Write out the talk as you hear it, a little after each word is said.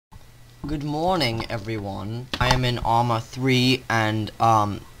Good morning, everyone. I am in Arma 3, and,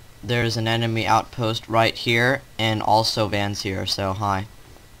 there's an enemy outpost right here, and also Van's here, so hi.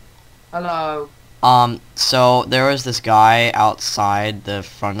 Hello. So there was this guy outside the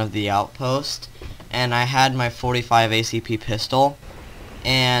front of the outpost, and I had my 45 ACP pistol,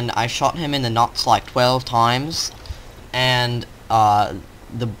 and I shot him in the nuts like 12 times, and,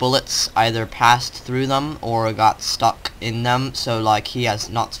 the bullets either passed through them or got stuck in them, so like he has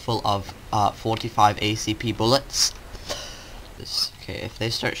nuts full of 45 ACP bullets. Okay, if they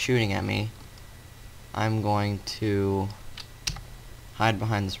start shooting at me, I'm going to hide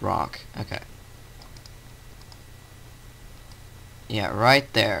behind this rock. Okay. Yeah,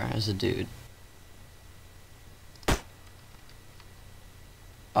 right there is a dude.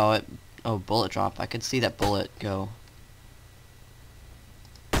 Oh, bullet drop. I could see that bullet go.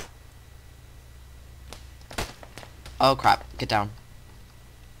 Oh crap, get down.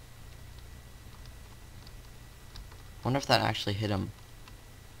 Wonder if that actually hit him.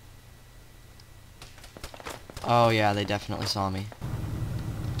 Oh yeah, they definitely saw me.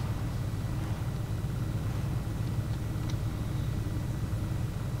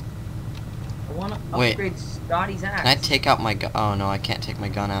 I want to Wait, upgrade Scotty's axe. can I take out my gun? Oh no, I can't take my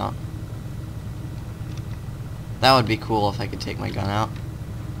gun out. That would be cool if I could take my gun out.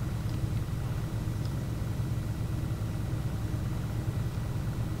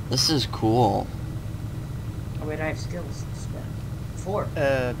 This is cool. Oh wait, I have skills to spend. 4.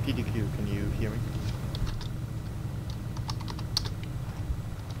 PDQ, can you hear me?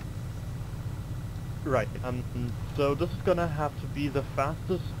 Right, so this is gonna have to be the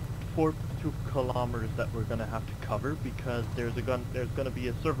fastest 42 kilometers that we're gonna have to cover because there's gonna be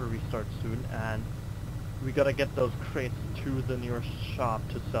a server restart soon and we gotta get those crates to the nearest shop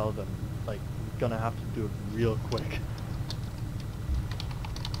to sell them. Like, we're gonna have to do it real quick.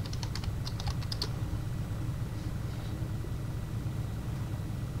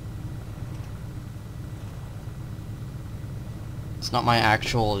 It's not my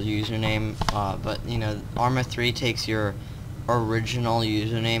actual username, but you know, Arma 3 takes your original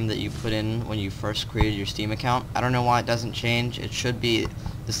username that you put in when you first created your Steam account. I don't know why it doesn't change. It should be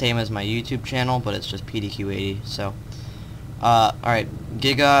the same as my YouTube channel, but it's just PDQ80. So, alright,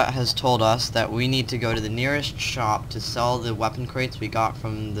 Giga has told us that we need to go to the nearest shop to sell the weapon crates we got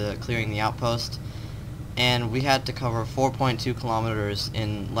from the clearing the outpost. And we had to cover 4.2 kilometers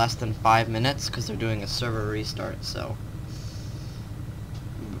in less than 5 minutes because they're doing a server restart, so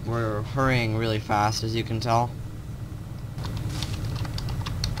we're hurrying really fast, as you can tell.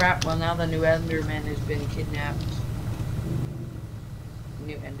 Crap, well now the new Enderman has been kidnapped.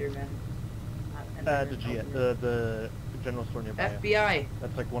 New Enderman. Not Enderman, The general store nearby. FBI!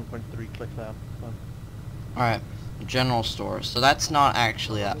 That's like 1.3 clicks out. So. Alright, general store. So that's not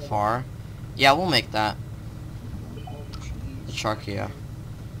actually that far. Yeah, we'll make that. Oh, The jeez. Charkia.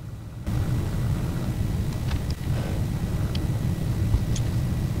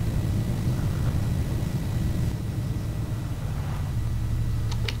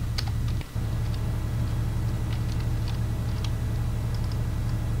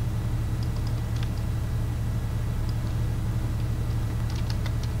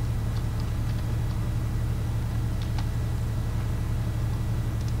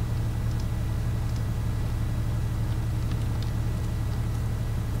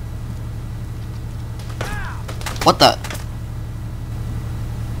 What the?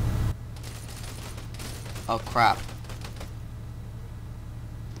 Oh crap.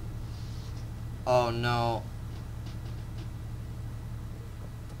 Oh no.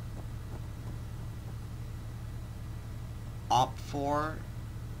 Op4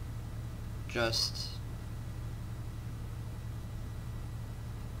 just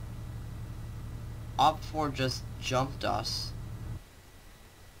Op4 just jumped us,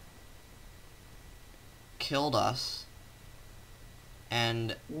 killed us,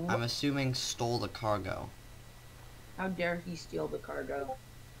 and I'm assuming stole the cargo. How dare he steal the cargo?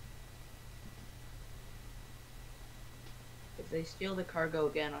 If they steal the cargo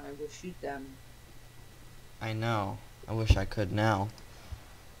again, I will shoot them. I know. I wish I could now.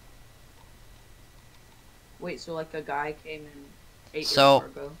 Wait, so like a guy came and ate So, your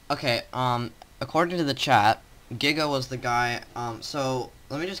cargo? okay, according to the chat, Giga was the guy, so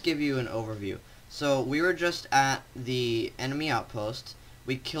let me just give you an overview. So, we were just at the enemy outpost.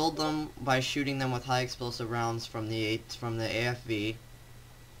 We killed them by shooting them with high explosive rounds from the AFV,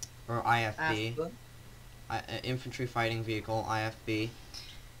 or IFV, Infantry Fighting Vehicle, IFV.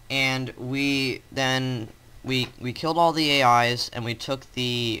 And we then, we killed all the AIs, and we took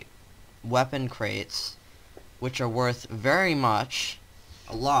the weapon crates, which are worth very much,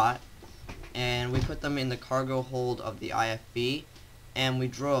 a lot, and we put them in the cargo hold of the IFB, and we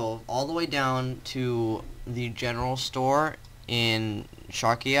drove all the way down to the general store in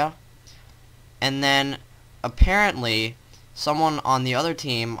Sharkia, and then apparently someone on the other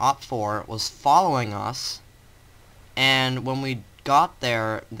team, Op 4, was following us, and when we got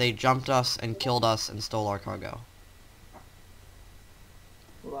there, they jumped us and killed us and stole our cargo.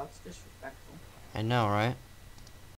 Well, that's disrespectful. I know, right?